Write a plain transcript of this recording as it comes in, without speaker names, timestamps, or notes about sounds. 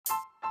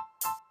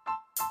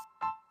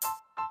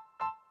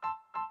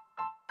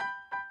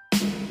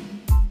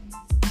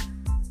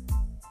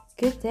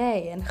Good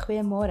day and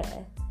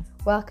goeiemorgen.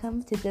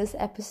 Welcome to this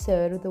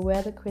episode of the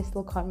Weather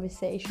Crystal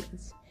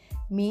Conversations.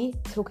 Me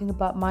talking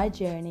about my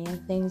journey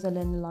and things I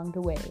learned along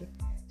the way.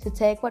 So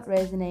take what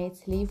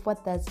resonates, leave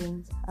what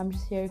doesn't. I'm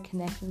just here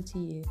connecting to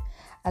you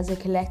as a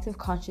collective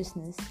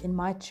consciousness in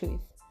my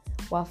truth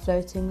while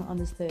floating on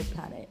this third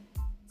planet.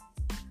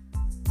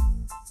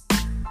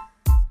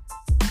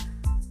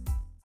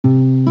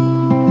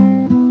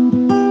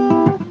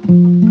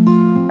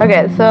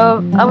 Okay,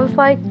 so I was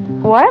like,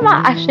 what am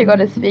I actually going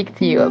to speak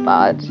to you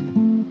about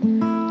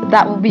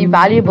that will be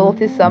valuable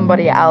to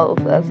somebody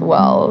else as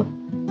well?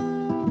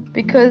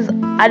 Because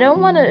I don't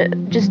want to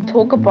just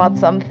talk about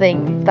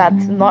something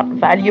that's not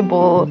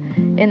valuable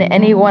in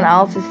anyone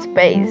else's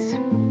space.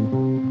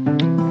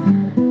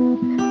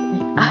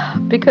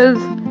 Because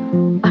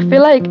I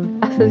feel like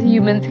us as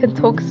humans can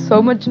talk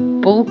so much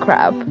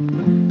bullcrap,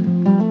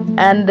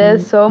 and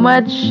there's so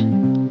much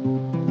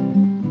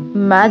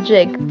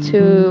magic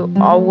to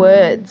our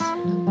words,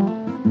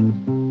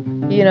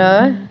 you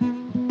know?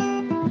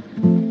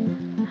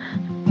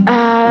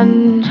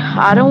 And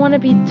I don't want to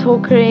be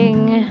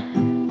talking.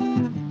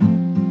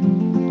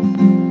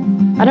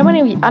 I don't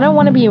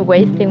want to be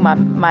wasting my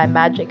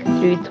magic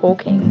through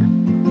talking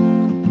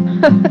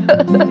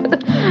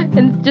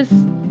and just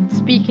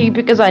speaking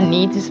because I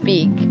need to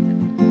speak,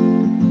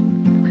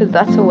 because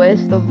that's a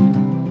waste of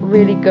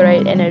really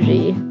great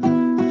energy.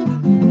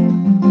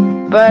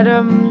 But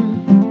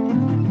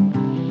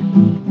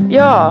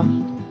yeah,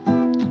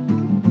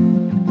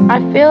 I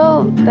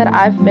feel that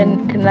I've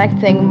been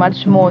connecting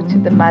much more to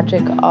the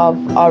magic of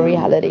our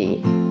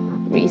reality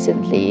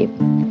recently,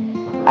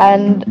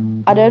 and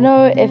I don't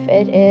know if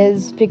it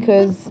is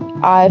because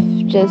I've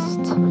just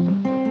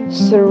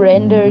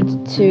surrendered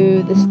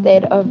to the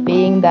state of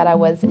being that I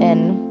was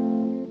in,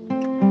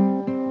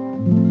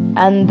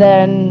 and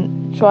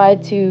then try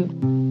to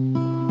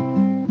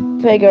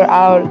figure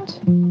out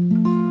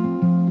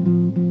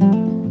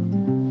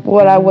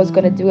what I was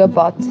gonna do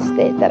about the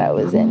state that I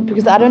was in.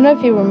 Because I don't know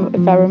if you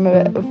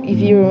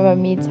remember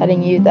me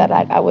telling you that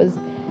like I was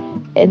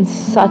in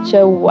such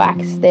a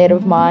whack state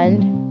of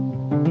mind.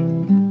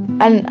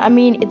 And I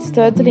mean, it's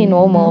totally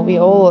normal. We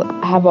all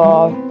have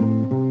our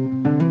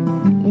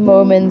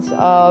moments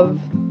of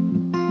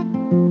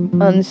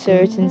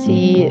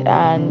uncertainty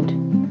and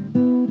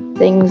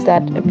things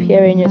that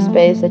appear in your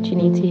space that you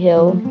need to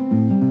heal.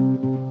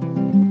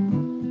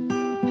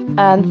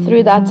 And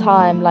through that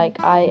time, like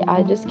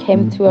I just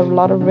came to a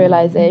lot of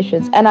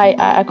realizations, and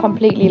I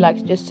completely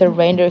like just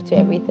surrendered to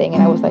everything,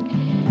 and I was like,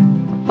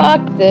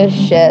 fuck this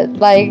shit.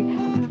 Like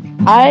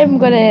I'm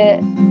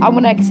gonna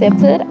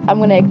accept it, I'm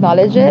gonna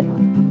acknowledge it.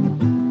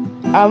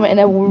 I'm in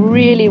a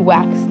really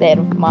whack state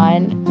of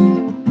mind,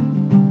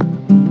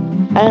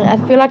 and I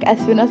feel like as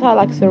soon as I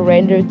like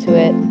surrendered to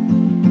it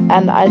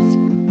and I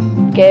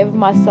gave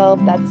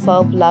myself that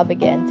self-love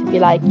again, to be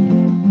like,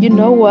 you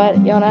know what,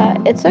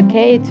 Yana, it's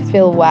okay to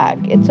feel whack.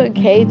 It's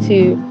okay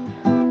to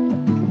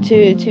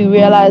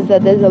realize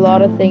that there's a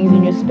lot of things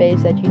in your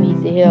space that you need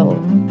to heal.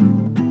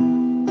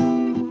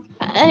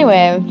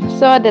 Anyway,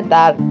 so I did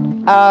that.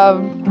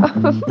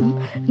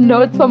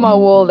 Notes on my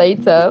wall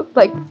later,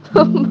 like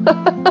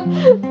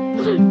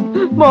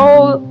my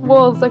whole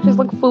wall's like just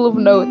like full of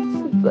notes.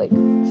 Like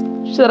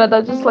shit,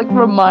 I just like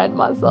remind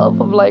myself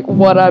of like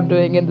what I'm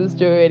doing in this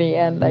journey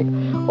and like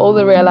all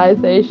the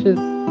realizations.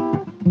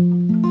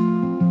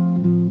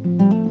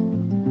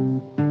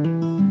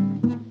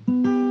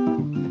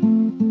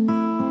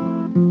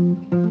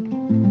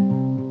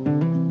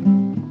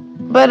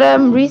 But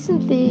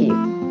recently,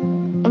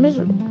 I'm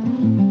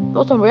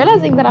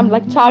realizing that I'm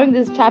like chowing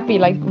this chappy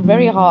like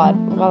very hard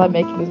while I'm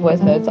making this voice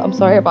note. So I'm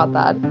sorry about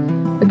that.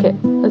 Okay,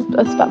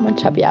 let's spat my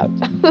chappy out.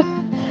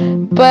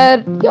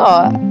 But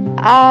yeah,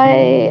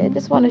 I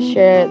just want to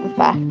share the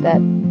fact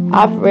that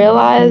I've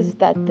realized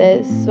that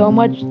there's so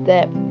much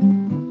depth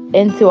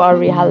into our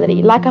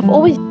reality. Like I've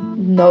always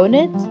known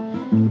it.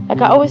 Like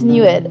I always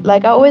knew it.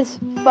 Like I always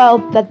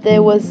felt that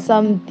there was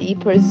some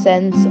deeper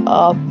sense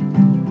of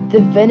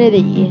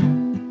divinity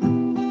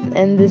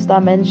in this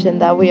dimension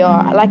that we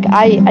are. Like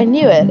I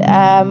knew it,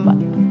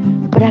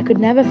 but I could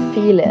never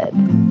feel it,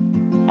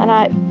 and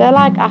I feel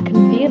like I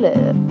can feel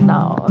it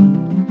now.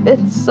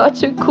 It's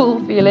such a cool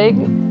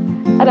feeling,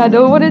 and I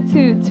don't want it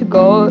to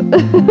go.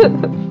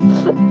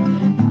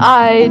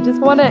 I just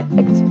want to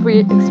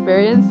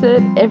experience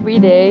it every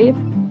day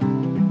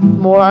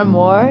more and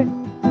more.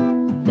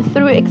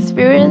 Through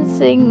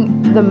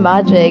experiencing the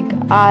magic,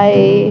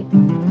 I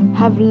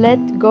have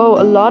let go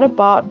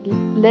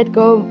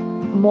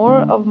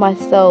more of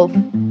myself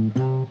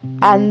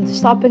and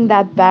stopping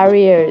that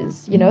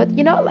barriers, you know,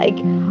 like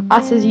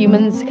us as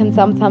humans can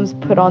sometimes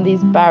put on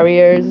these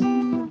barriers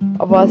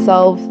of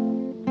ourselves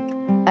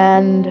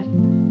and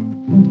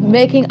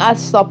making us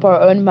stop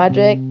our own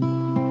magic.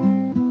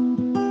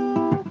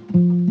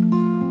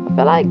 I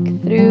feel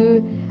like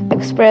through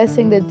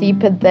expressing the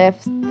deeper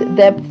depths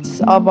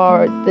of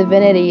our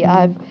divinity,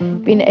 I've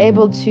been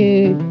able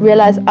to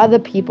realize other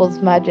people's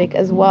magic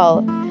as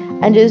well.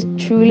 and just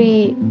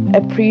truly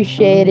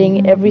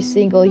appreciating every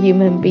single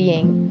human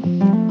being,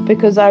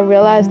 because I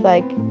realized,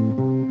 like,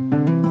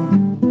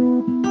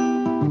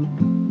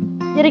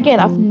 yet again,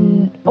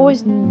 I've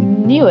always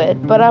knew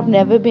it, but I've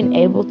never been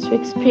able to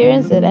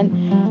experience it.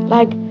 And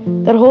like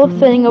that whole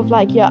thing of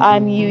like, yeah,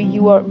 I'm you,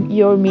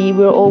 you're me,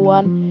 we're all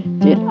one.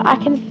 Dude, I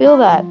can feel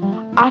that.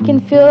 I can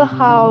feel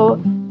how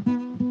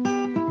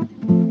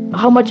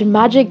much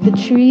magic the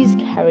trees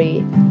carry,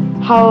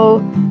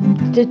 how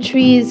the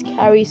trees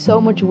carry so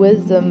much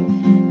wisdom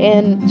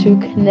into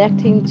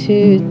connecting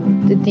to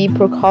the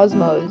deeper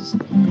cosmos.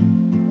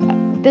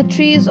 The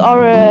trees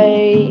are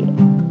a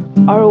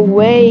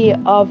way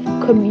of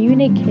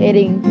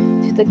communicating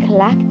to the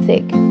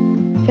galactic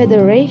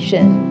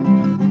federation.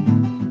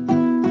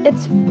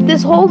 It's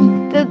this whole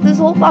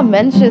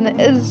dimension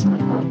is,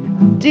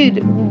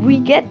 dude, we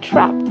get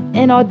trapped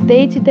in our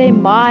day-to-day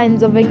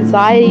minds of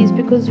anxieties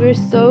because we're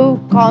so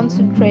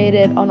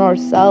concentrated on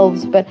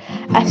ourselves. But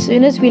as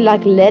soon as we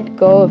like let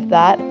go of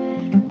that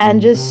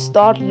and just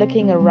start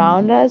looking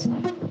around us,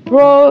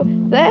 bro,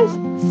 there's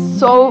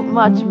so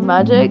much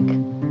magic.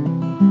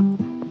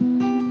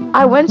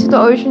 I went to the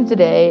ocean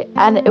today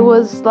and it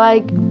was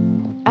like,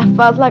 I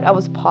felt like I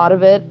was part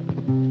of it.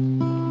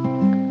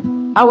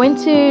 I went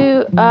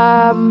to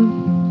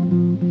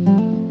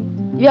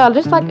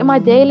just like in my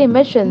daily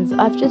missions,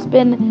 I've just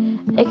been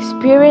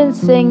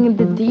experiencing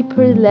the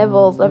deeper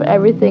levels of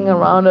everything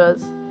around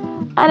us,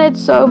 and it's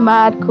so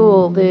mad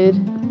cool, dude.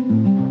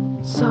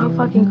 So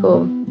fucking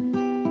cool.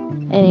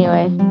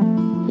 Anyway,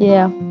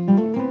 yeah,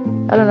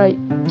 I don't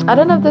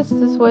know if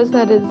this voice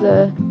note is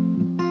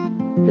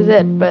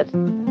it, but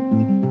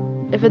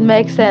if it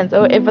makes sense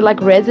or if it like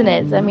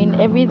resonates. I mean,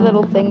 every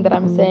little thing that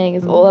I'm saying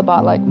is all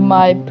about like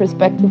my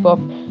perspective of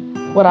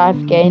what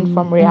I've gained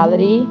from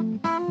reality.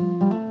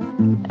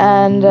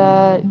 And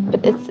but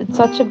it's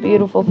such a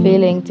beautiful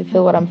feeling to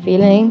feel what I'm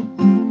feeling.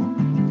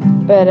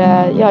 But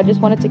I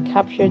just wanted to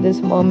capture this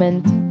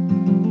moment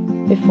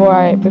before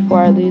I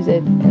lose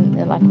it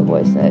in like a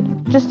voice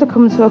note. Just to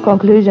come to a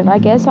conclusion, I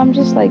guess I'm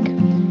just like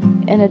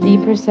in a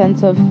deeper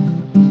sense of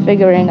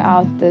figuring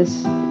out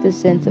this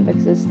sense of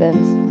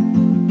existence,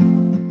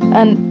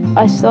 and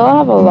I still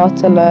have a lot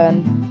to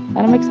learn, and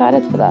I'm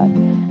excited for that.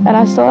 And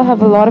I still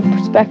have a lot of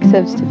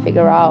perspectives to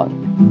figure out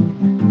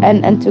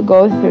and to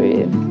go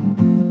through.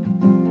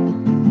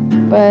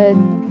 But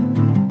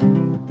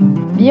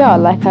yeah,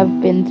 like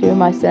I've been through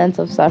my sense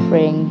of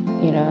suffering,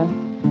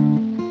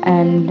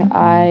 and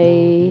I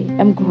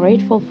am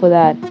grateful for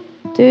that.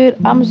 Dude,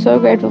 I'm so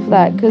grateful for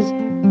that, because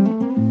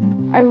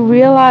I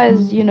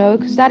realized,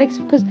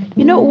 because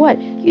you know what?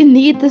 You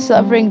need the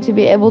suffering to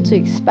be able to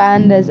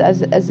expand as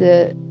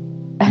a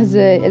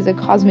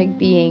cosmic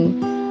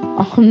being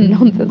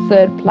on the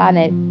third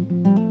planet.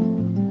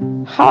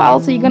 How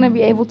else are you going to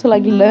be able to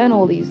like learn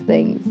all these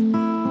things?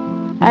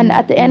 And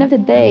at the end of the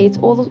day, it's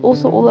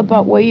also all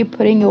about where you're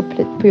putting your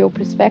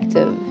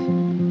perspective.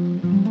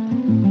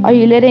 Are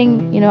you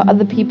letting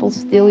other people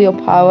steal your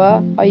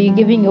power? Are you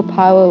giving your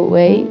power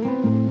away?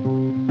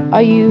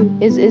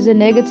 Is a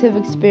negative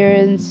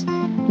experience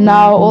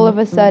now all of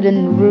a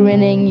sudden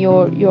ruining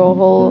your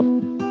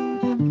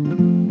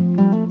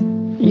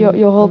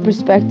whole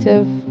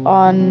perspective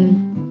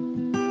on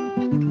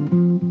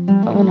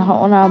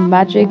how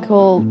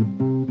magical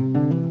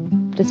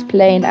this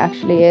plane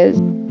actually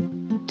is?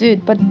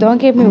 Dude, but don't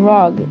get me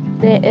wrong,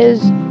 there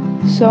is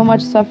so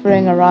much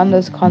suffering around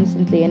us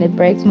constantly, and it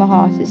breaks my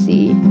heart to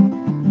see.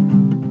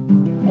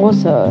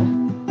 Also,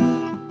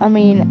 I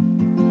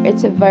mean,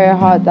 it's a very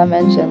hard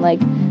dimension. Like,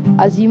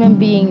 as human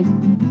beings,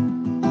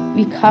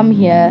 we come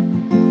here,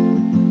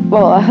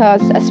 well,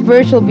 as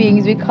spiritual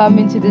beings, we come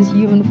into this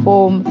human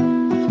form,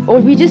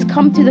 or we just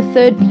come to the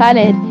third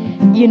planet,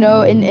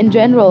 in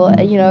general,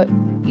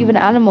 even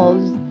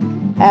animals.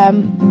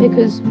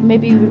 Because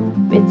maybe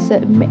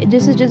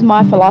this is just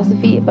my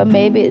philosophy, but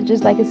maybe it's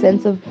just like a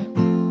sense of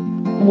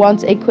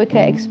wants a quicker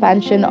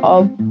expansion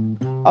of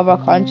our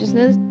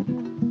consciousness.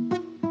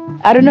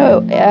 I don't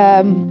know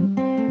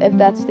if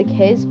that's the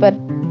case, but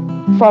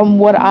from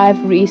what I've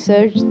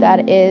researched,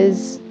 that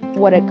is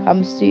what it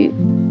comes to.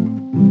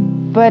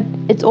 But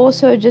it's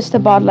also just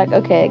about like,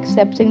 okay,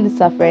 accepting the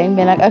suffering,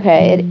 being like,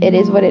 okay, it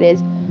is what it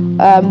is.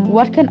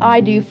 What can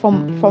I do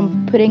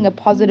from putting a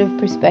positive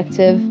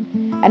perspective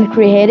and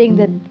creating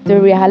the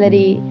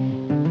reality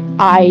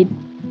I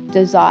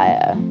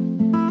desire?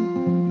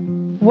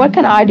 What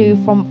can I do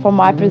from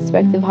my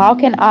perspective? How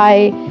can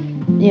I,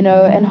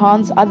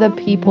 enhance other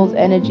people's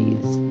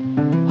energies?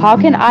 How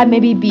can I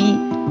maybe be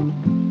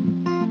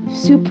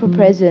super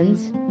present?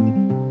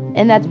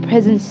 In that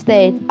present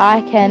state,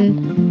 I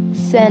can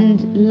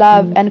send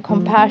love and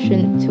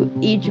compassion to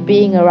each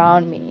being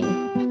around me.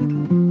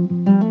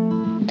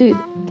 Dude,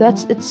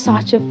 it's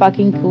such a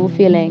fucking cool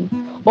feeling.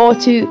 Or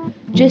to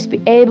just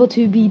be able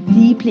to be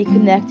deeply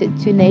connected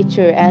to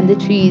nature and the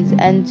trees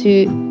and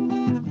to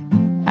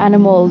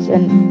animals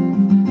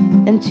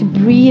and to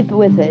breathe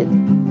with it.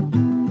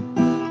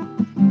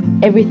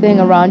 Everything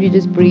around you,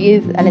 just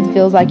breathe, and it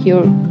feels like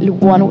you're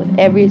one with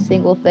every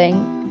single thing.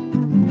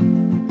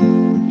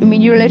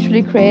 mean, you're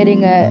literally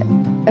creating a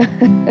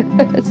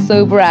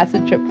sober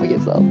acid trip for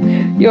yourself.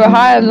 You're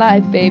high on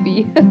life,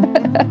 baby.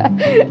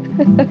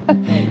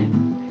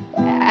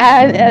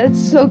 And it's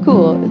so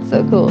cool. It's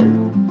so cool.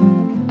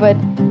 But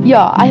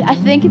yeah, I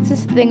think it's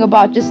this thing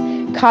about just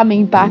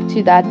coming back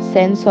to that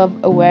sense of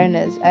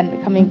awareness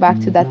and coming back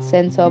to that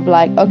sense of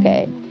like,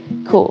 okay,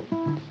 cool.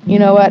 You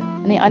know what?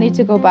 I need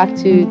to go back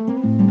to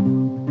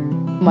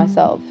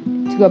myself,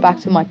 to go back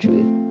to my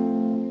truth.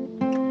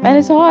 And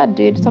it's hard,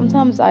 dude.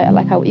 Sometimes I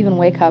even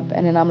wake up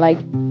and then I'm like,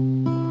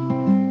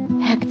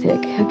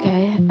 hectic.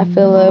 Okay, I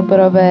feel a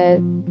bit of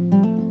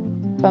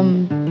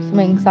some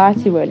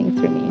anxiety rolling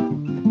through me.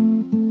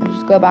 I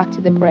just go back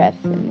to the breath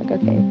and like,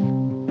 okay.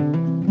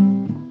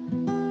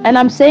 And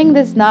I'm saying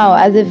this now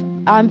as if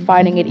I'm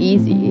finding it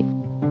easy,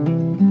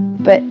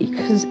 but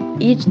because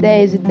each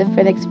day is a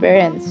different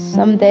experience.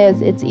 Some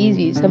days it's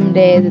easy, some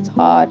days it's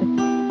hard.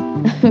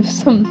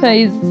 Some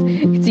days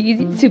it's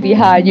easy to be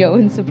high on your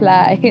own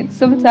supply.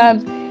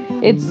 Sometimes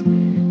it's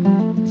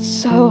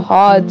so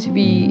hard to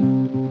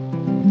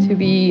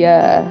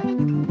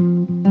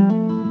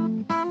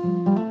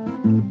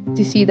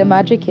see the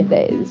magic in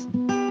days.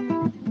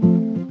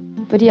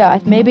 But yeah,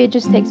 maybe it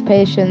just takes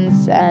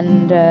patience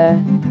and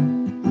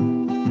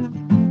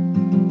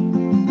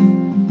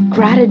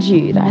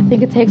gratitude. I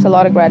think it takes a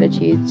lot of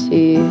gratitude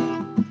to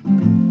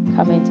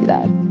come into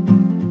that.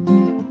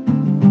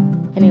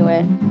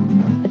 Anyway,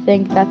 I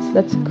think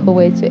that's a cool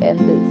way to end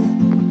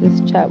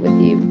this chat with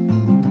you.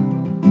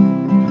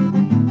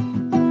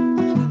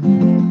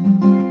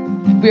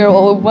 We're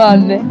all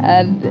one,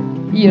 and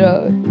you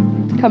know,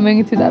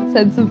 coming to that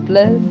sense of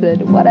bliss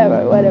and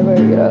whatever,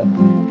 you know,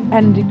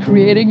 and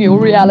creating your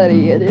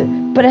reality.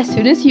 But as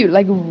soon as you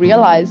like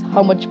realize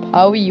how much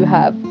power you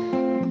have,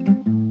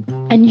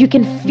 and you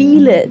can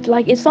feel it,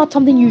 like it's not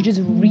something you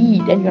just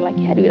read and you're like,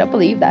 yeah, dude, I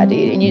believe that,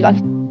 dude, and you like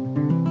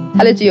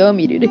tell it to your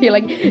homie, dude. You're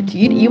like,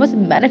 dude, you must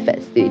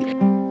manifest, dude.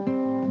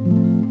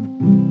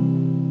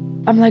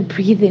 I'm like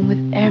breathing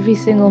with every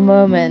single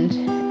moment,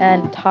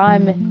 and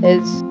time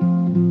is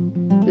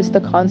just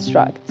a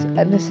construct,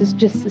 and this is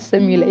just a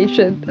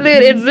simulation. Dude,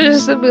 it's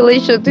just a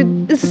simulation,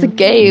 dude. This is a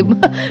game.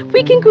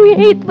 We can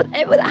create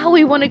whatever how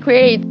we want to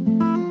create,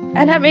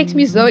 and that makes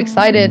me so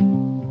excited,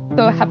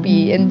 so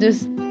happy, and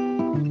just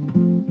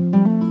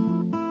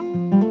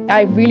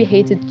I really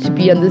hated to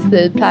be on this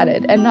third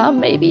planet, and now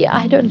maybe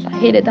I don't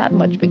hate it that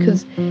much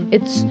because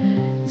it's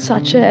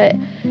such a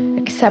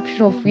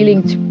exceptional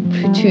feeling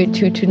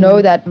to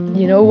know that,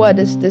 you know what,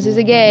 this is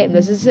a game,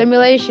 this is a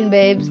simulation,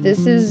 babes,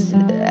 this is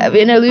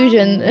an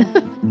illusion.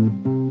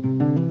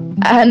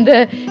 And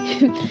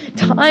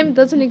time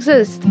doesn't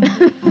exist.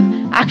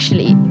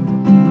 Actually.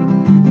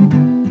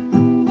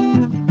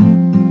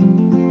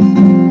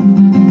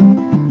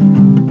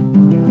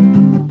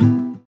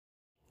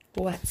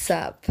 What's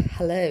up?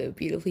 Hello,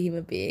 beautiful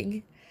human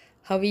being.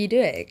 How are you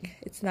doing?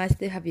 It's nice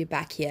to have you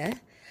back here.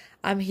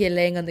 I'm here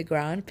laying on the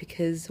ground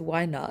because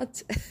why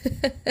not?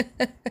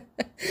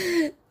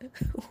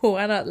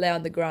 Why not lay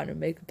on the ground and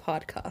make a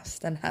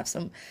podcast and have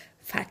some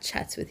fat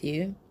chats with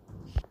you?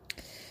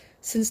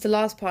 Since the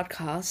last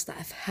podcast,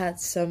 I've had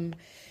some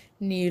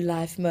new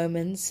life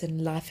moments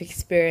and life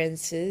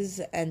experiences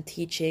and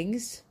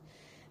teachings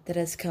that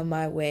has come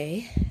my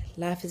way.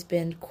 Life has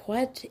been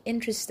quite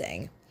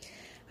interesting.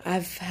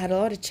 I've had a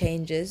lot of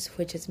changes,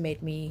 which has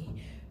made me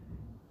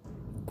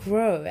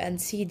grow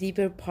and see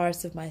deeper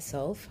parts of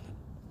myself.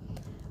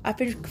 I've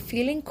been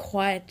feeling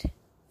quite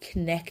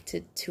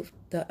connected to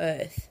the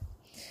earth.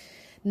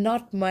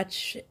 Not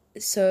much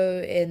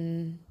so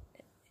in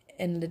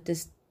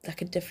this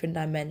like a different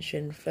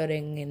dimension,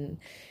 floating and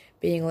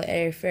being all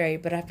airy-fairy,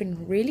 but I've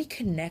been really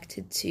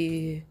connected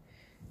to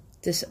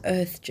this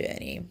earth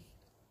journey.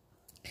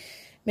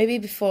 Maybe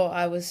before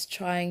I was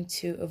trying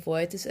to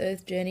avoid this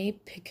earth journey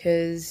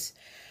because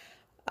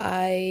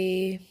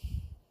to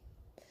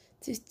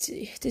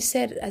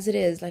say it as it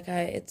is, like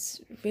it's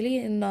really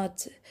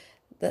not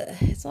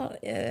it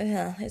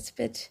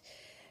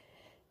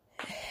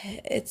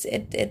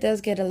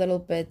does get a little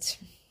bit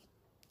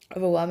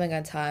overwhelming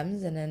at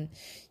times, and then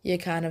you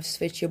kind of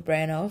switch your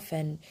brain off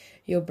and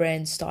your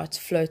brain starts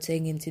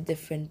floating into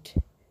different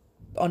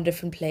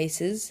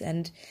places,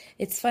 and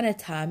it's fun at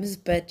times,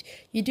 but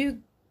you do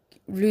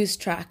lose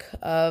track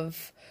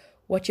of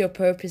what your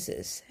purpose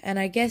is. And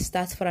I guess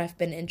that's what I've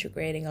been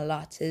integrating a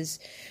lot, is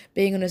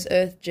being on this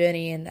earth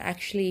journey and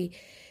actually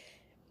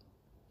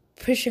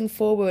pushing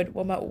forward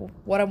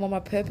what I want my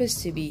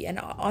purpose to be, and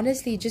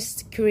honestly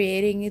just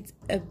creating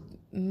a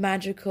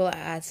magical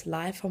ass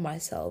life for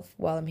myself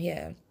while I'm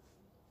here.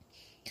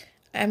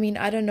 I mean,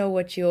 I don't know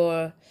what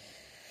your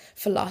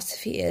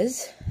philosophy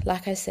is.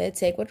 Like I said,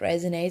 take what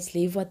resonates,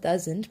 leave what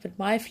doesn't. But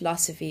my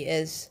philosophy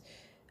is,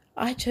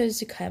 I chose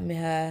to come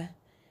here,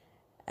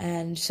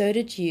 and so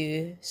did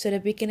you, so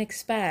that we can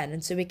expand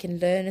and so we can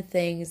learn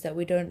things that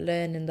we don't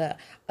learn in the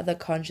other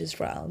conscious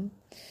realm.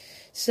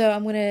 So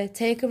I'm going to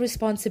take a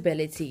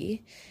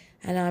responsibility,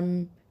 and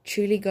I'm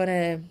truly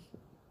going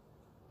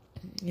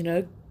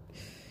to,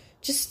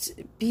 just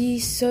be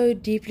so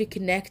deeply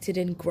connected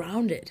and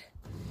grounded.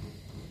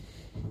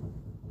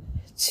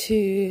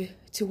 to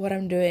what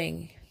I'm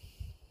doing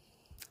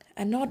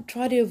and not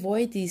try to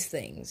avoid these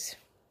things.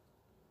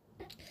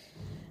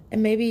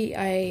 And maybe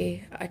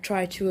I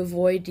try to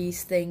avoid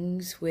these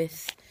things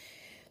with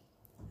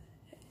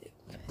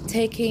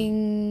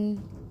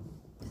taking,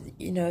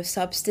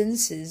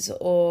 substances,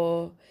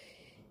 or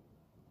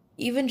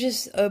even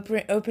just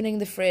opening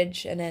the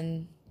fridge and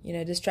then,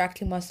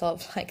 distracting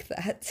myself like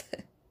that.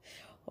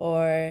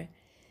 Or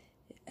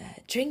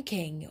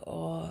drinking,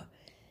 or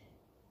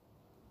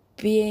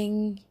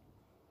being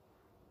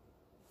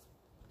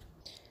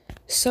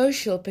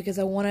social because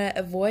I want to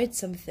avoid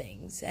some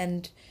things.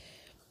 And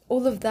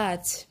all of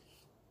that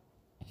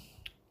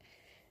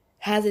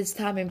has its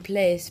time and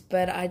place,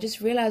 but I just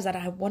realized that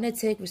I want to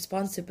take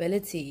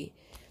responsibility.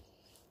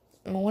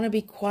 I want to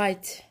be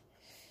quite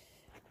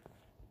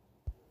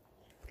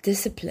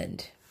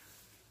disciplined.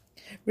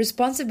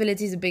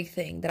 Responsibility is a big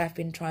thing that I've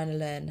been trying to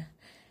learn.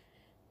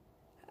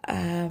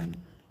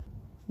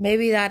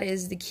 Maybe that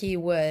is the key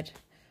word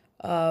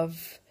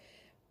of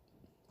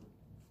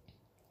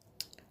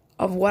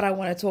what I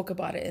want to talk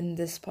about in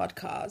this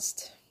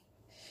podcast,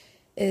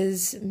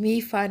 is me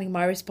finding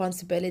my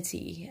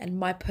responsibility and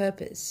my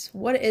purpose.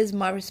 What is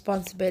my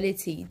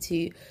responsibility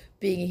to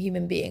being a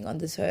human being on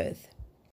this earth?